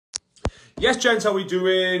Yes, gents, how we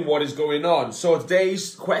doing? What is going on? So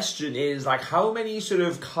today's question is like, how many sort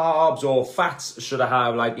of carbs or fats should I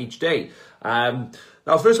have like each day? Now,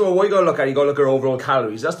 first of all, what you gotta look at, you gotta look at overall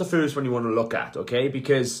calories. That's the first one you want to look at, okay?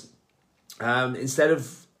 Because instead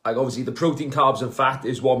of like obviously the protein, carbs, and fat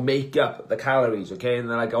is what make up the calories, okay? And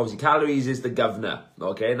then like obviously calories is the governor,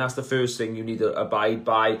 okay? And that's the first thing you need to abide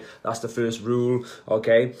by. That's the first rule,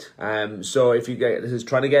 okay? So if you get this is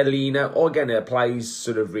trying to get leaner, or again it applies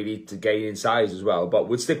sort of really to gain in size as well, but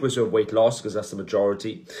we'll stick with sort of weight loss because that's the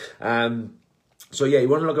majority. So yeah, you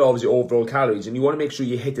want to look at obviously overall calories, and you want to make sure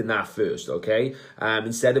you're hitting that first, okay?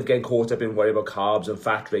 Instead of getting caught up in worrying about carbs and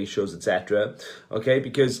fat ratios, etc. Okay,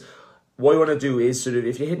 because what you want to do is sort of,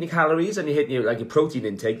 if you're hitting your calories and you're hitting your, like your protein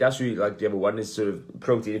intake, that's really like the other one is sort of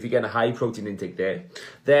protein. If you get a high protein intake there,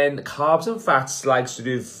 then carbs and fats like sort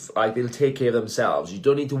of like they'll take care of themselves. You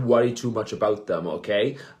don't need to worry too much about them,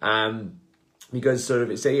 okay? Because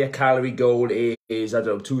sort of say your calorie goal is I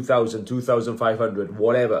don't know 2,000, 2,500,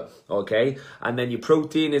 whatever, okay? And then your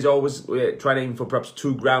protein is always trying to aim for perhaps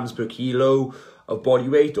 2 grams per kilo of body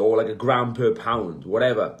weight, or like a gram per pound,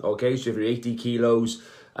 whatever, okay? So if you're 80 kilos,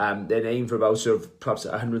 then aim for about sort of perhaps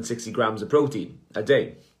 160 grams of protein a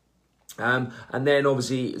day. And then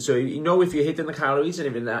obviously, so you know if you're hitting the calories and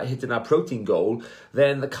if you're hitting that protein goal,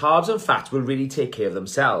 then the carbs and fats will really take care of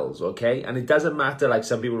themselves, okay? And it doesn't matter, like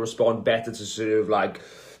some people respond better to sort of like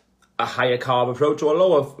a higher carb approach or a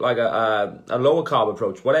lower, like a lower carb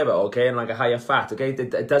approach, whatever, okay? And like a higher fat, okay?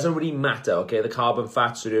 It doesn't really matter, okay? The carb and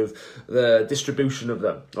fat, sort of the distribution of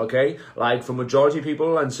them, okay? Like for majority of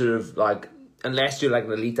people and sort of like, unless you're like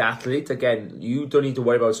an elite athlete, again, you don't need to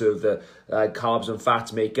worry about sort of the carbs and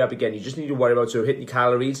fats makeup. Again, you just need to worry about sort of hitting your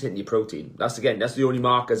calories, hitting your protein. That's the only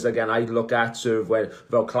markers, again, I look at sort of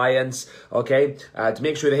with our clients, okay, to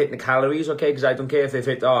make sure they're hitting the calories, okay, because I don't care if they've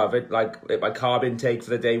hit, like my carb intake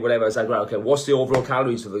for the day, whatever. It's like, right, okay, what's the overall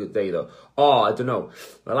calories for the day though? I don't know.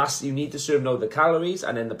 Well, you need to sort of know the calories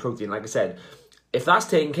and then the protein, like I said. If that's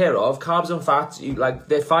taken care of, carbs and fats,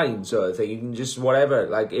 they're fine, sort of thing. You can just whatever.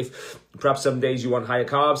 Like if perhaps some days you want higher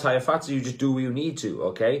carbs, higher fats, you just do what you need to,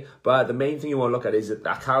 okay? But the main thing you want to look at is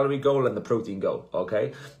that calorie goal and the protein goal,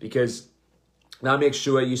 okay? Because now make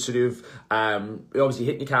sure you sort of obviously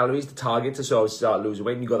hitting your calories, the target to sort of start losing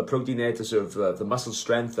weight. And you've got the protein there to sort of the muscle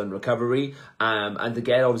strength and recovery, and to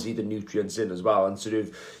get obviously the nutrients in as well. And sort of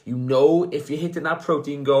if you're hitting that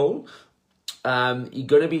protein goal, you're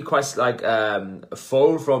gonna be quite like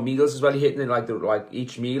full from meals as well. You're hitting like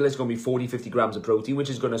each meal is gonna be 40-50 grams of protein,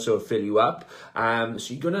 which is gonna sort of fill you up.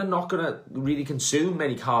 So you're not gonna really consume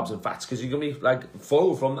many carbs and fats because you're gonna be like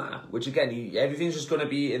full from that. Which again, everything's just gonna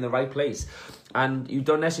be in the right place. And you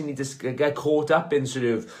don't necessarily need to get caught up in sort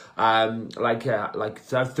of like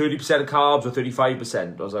 30% of carbs or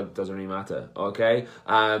 35%. Doesn't really matter, okay?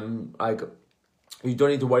 You don't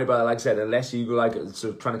need to worry about it, like I said, unless you go like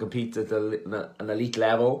sort of trying to compete at an elite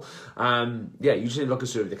level. Yeah, you just need to look at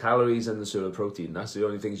sort of the calories and the sort of protein. That's the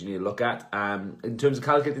only things you need to look at. In terms of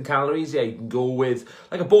calculating calories, yeah, you can go with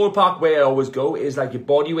like a ballpark way I always go is like your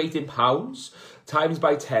body weight in pounds times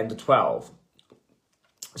by 10 to 12.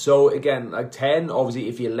 So again, like 10, obviously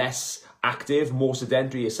if you're less active, more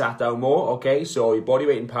sedentary, you sat down more, okay? So your body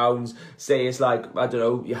weight in pounds, say it's like, I don't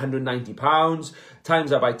know, you're 190 pounds,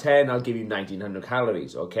 times that by 10, I'll give you 1,900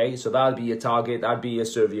 calories, okay? So that'll be your target, that'll be your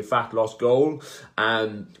sort of your fat loss goal.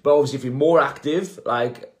 But obviously if you're more active,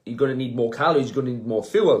 like, you're going to need more calories, you're going to need more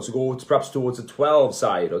fuel, so go perhaps towards the 12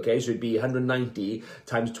 side, okay? So it'd be 190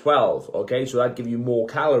 times 12, okay? So that'd give you more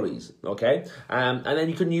calories, okay? And then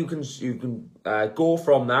you can go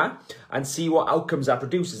from that and see what outcomes that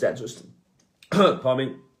produces then. So, pardon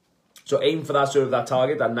me. So aim for that sort of that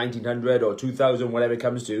target, that 1,900 or 2,000, whatever it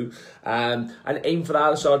comes to, and aim for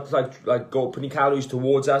that. Start like go putting calories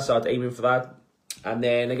towards that. Start aiming for that. And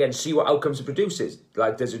then again, see what outcomes it produces.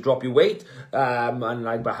 Like, does it drop your weight? And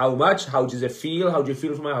like, by how much? How does it feel? How do you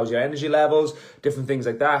feel from it? How's your energy levels? Different things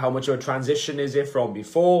like that. How much of a transition is it from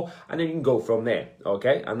before? And then you can go from there,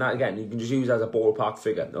 okay? And that, again, you can just use as a ballpark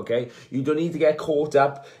figure, okay? You don't need to get caught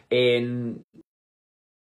up in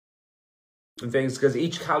things because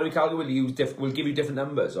each calorie calculator will give you different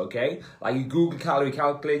numbers, okay? Like, you Google calorie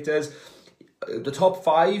calculators, the top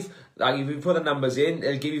 5, like if you put the numbers in,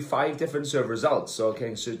 it'll give you 5 different sort of results,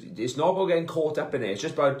 okay? So it's not about getting caught up in it. It's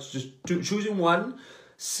just about choosing one,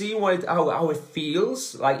 see how it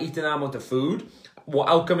feels like eating that amount of food, what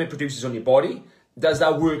outcome it produces on your body. Does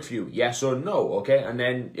that work for you? Yes or no, okay? And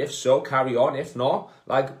then if so, carry on. If not,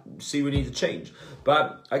 like, see we need to change.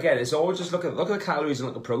 But again, it's always just look at the calories and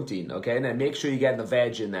look at protein, okay? And then make sure you're getting the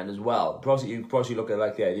veg in then as well. You probably look at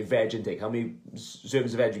like your veg intake. How many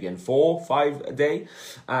servings of veg you getting? 4, 5 a day?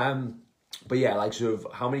 But yeah, like sort of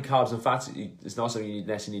how many carbs and fats, it's not something you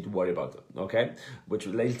necessarily need to worry about, okay? Which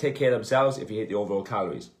they'll take care of themselves if you hit the overall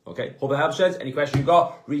calories, okay? Hope it helps, friends. Any question you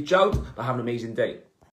got, reach out, but have an amazing day.